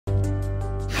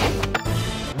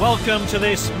Welcome to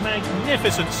this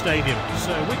magnificent stadium.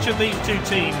 So which of these two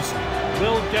teams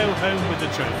will go home with the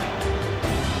trophy?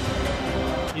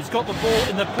 He's got the ball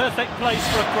in the perfect place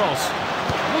for a cross.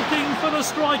 Looking for the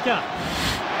striker.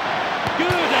 Good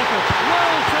effort.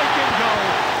 Well taken goal.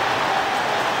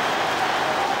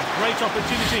 A great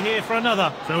opportunity here for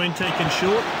another. Throw in taken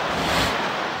short.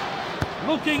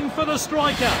 Looking for the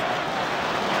striker.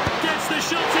 Gets the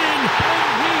shot in.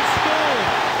 And he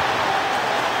scored.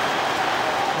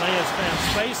 Players found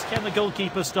space. Can the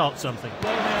goalkeeper start something?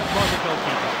 Blown out by the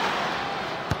goalkeeper.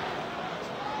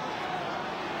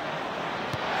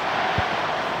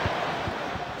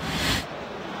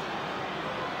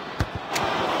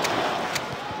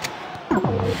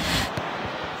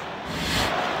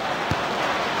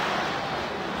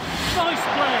 Nice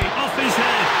play. Off his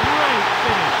head. Great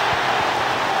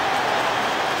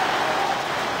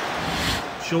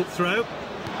finish. Short throw.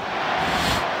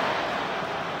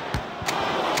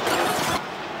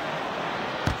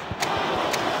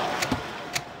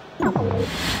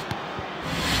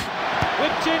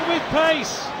 Whipped in with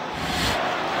pace.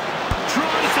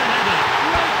 Tries the header.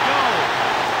 Great goal.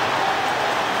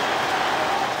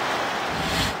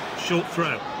 Short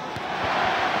throw.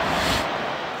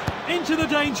 Into the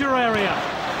danger area.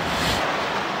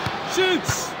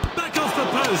 Shoots. Back off the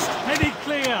post. Headed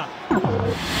clear.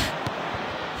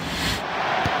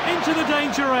 Into the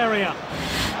danger area.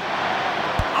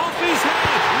 Off his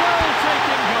head. Well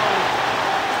taken goal.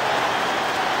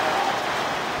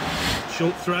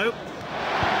 Short throw.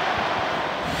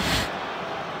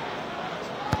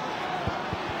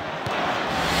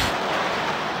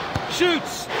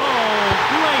 Shoots! Oh,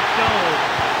 great goal!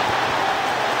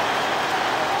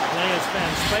 Players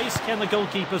found space. Can the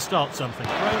goalkeeper start something?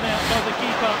 Thrown out by the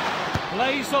keeper.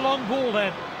 Plays the long ball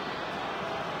then.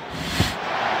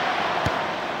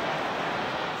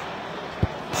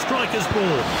 Striker's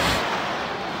ball.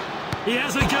 He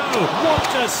has a go.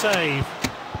 What a save!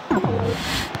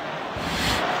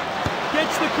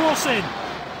 Gets the cross in.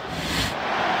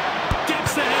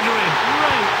 Gets the header in.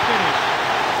 Great finish.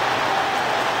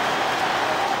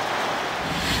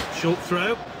 Short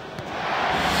throw.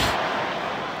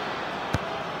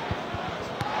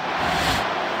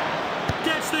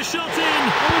 Gets the shot in.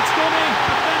 Oh, it's gone in.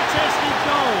 A fantastic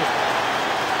goal.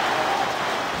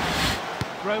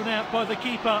 Thrown out by the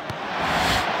keeper.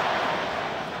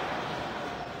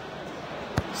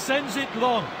 Sends it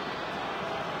long.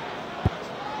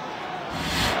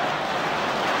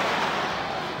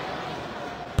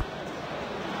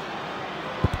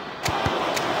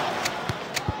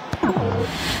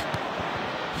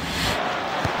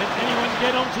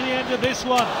 Get on to the end of this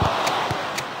one.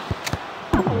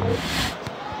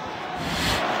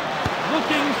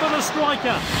 Looking for the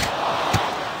striker.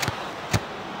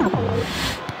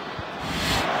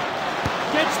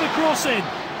 Gets the cross in.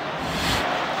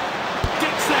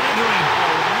 Gets the header in.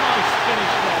 Oh, nice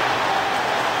finish there.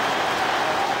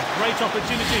 A great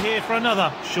opportunity here for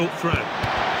another. Short throw.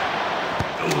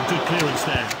 Oh, good clearance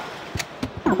there.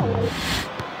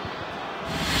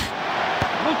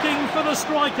 Looking for the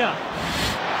striker.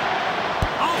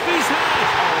 Off his head!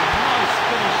 Oh, nice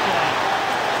finish there.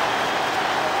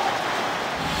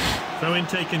 Throw in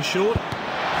taken short.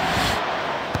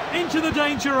 Into the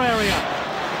danger area.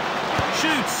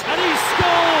 Shoots, and he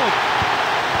scored!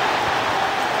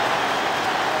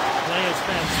 Players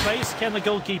found space. Can the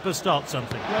goalkeeper start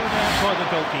something? Thrown out by the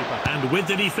goalkeeper. And with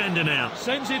the defender now.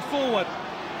 Sends it forward.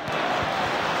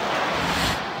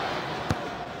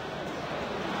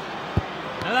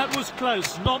 Now that was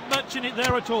close, not much in it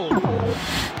there at all.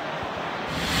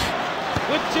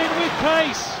 Whipped in with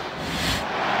pace.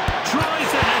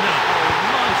 Tries the header. Oh,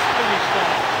 nice finish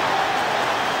there.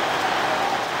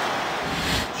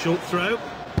 Short throw.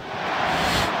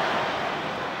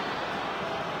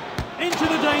 Into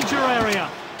the danger area.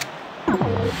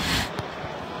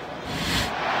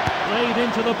 Played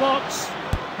into the box.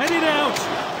 Headed out.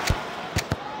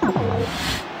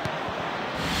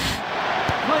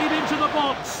 Played into the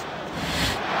box.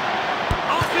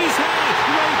 Off his head.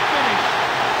 Great finish.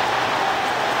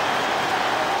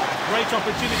 Great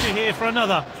opportunity here for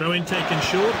another. Throw in taken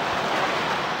short.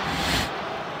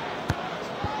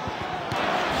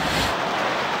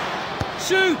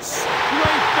 Shoots.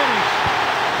 Great finish.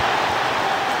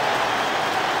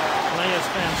 Players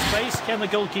found space. Can the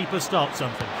goalkeeper start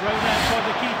something? Thrown out by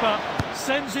the keeper.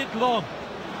 Sends it long.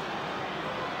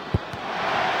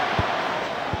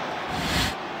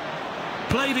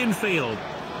 Played in field.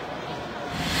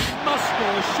 Must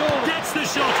score, surely. Gets the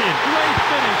shot in. Great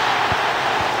finish.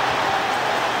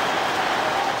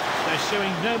 They're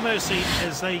showing no mercy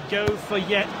as they go for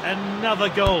yet another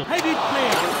goal. Headed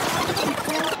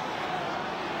clear.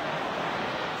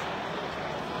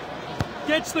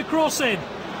 Gets the cross in.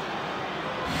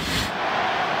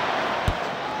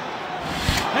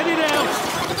 Headed out.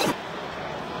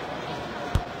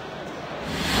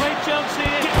 Great chance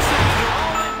here.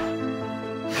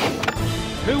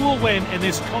 Who will win in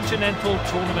this continental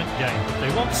tournament game? If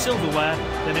they want silverware,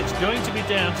 then it's going to be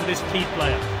down to this key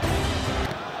player.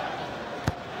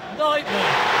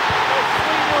 Nightmare. They're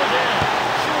 3-0 down.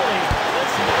 Surely,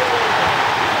 there's no way back.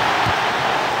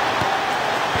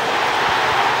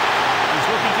 He's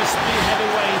looking to spearhead a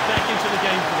way back into the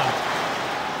game for them.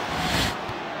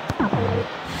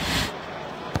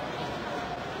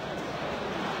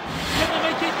 Can they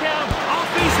make it count?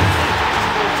 Off his head!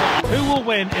 Who will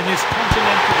win in this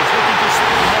continental? He's looking to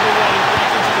spearhead a way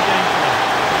back into the game for them.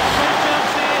 Great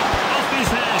chance here. Off his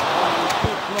head.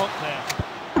 Good block there.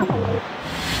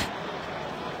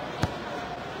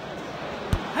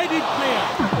 Headed clear.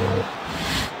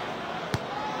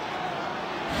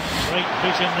 Great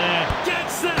vision there.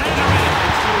 Gets the header in.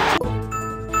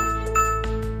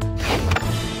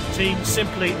 Team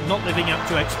simply not living up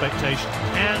to expectations.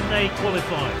 Can they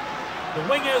qualify? The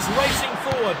winger's racing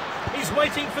forward. He's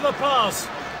waiting for the pass.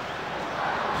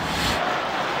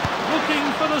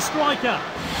 Looking for the striker.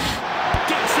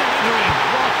 Gets the header in.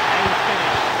 What a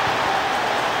finish.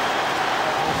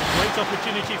 Great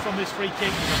opportunity from this free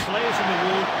kick. The players in the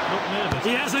wall look nervous.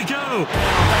 He has a go.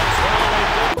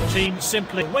 Team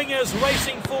simply. Wingers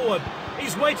racing forward.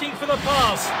 He's waiting for the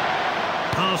pass.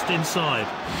 Passed inside.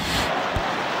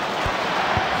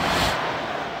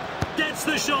 Gets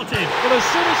the shot in. Well, as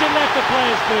soon as he left the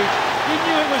player's boot, he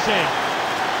knew it was in.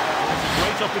 There's a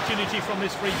great opportunity from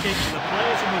this free kick. The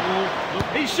players in the wall look.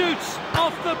 He shoots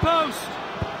off the post.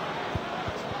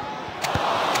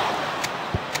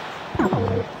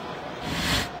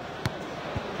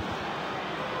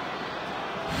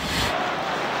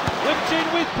 Whipped in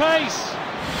with pace.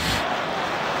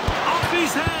 Off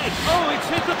his head. Oh, it's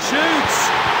hit the shoots.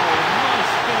 Oh,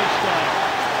 nice finish there.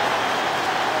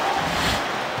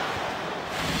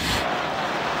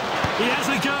 He has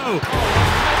a go.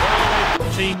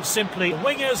 Team simply.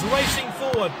 Wingers racing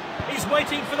forward. He's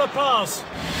waiting for the pass.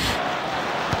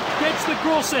 Gets the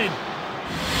cross in.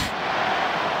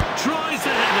 Tries the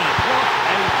header. What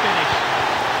a finish.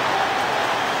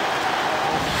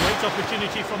 Great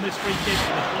opportunity from this free kick.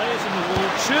 The players in the wall.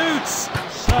 Shoots.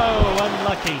 So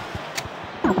unlucky.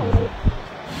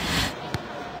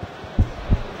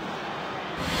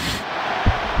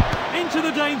 Into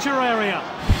the danger area.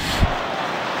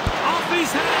 Off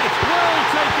his head. Well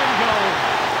taken goal.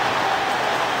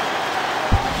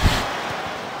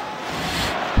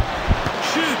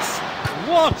 Shoots.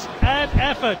 What an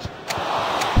effort.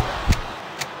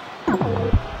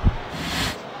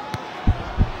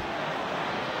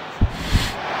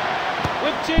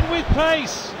 Whipped in with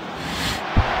pace.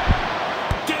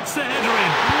 Gets the header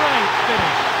in. Great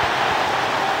finish.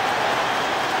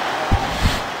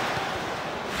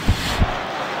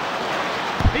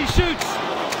 He shoots.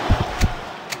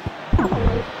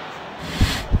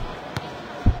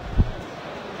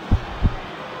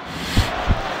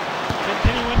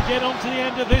 Can anyone get on to the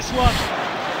end of this one?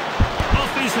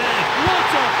 Off his head.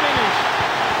 What a finish.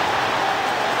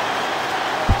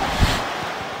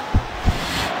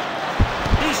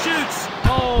 He shoots.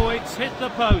 Oh, it's hit the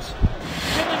post.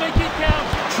 Can they make it count?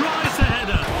 Tries the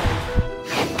header.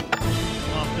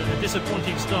 After a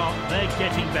disappointing start, they're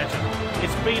getting better.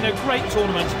 It's been a great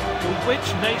tournament, but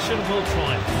which nation will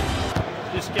triumph?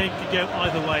 This game could go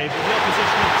either way, but the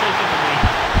opposition have taken the lead.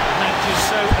 The match is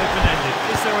so open-ended.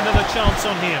 Is there another chance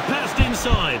on here? Passed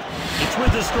inside. It's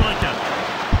with the striker.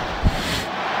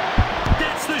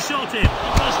 Gets the shot in.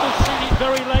 He must have seen it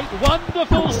very late.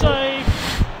 Wonderful save.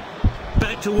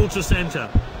 Back towards the centre.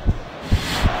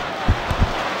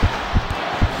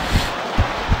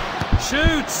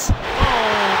 Shoots.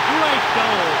 Oh, great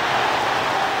goal.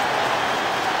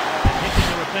 Hitting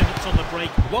their opponents on the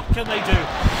break. What can they do?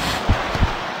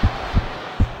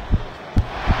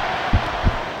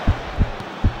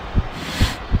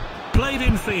 Played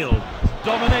in field.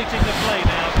 Dominating the play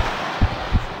now.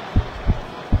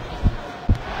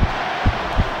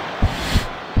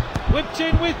 Whipped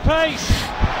in with pace.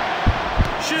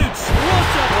 Shoots. What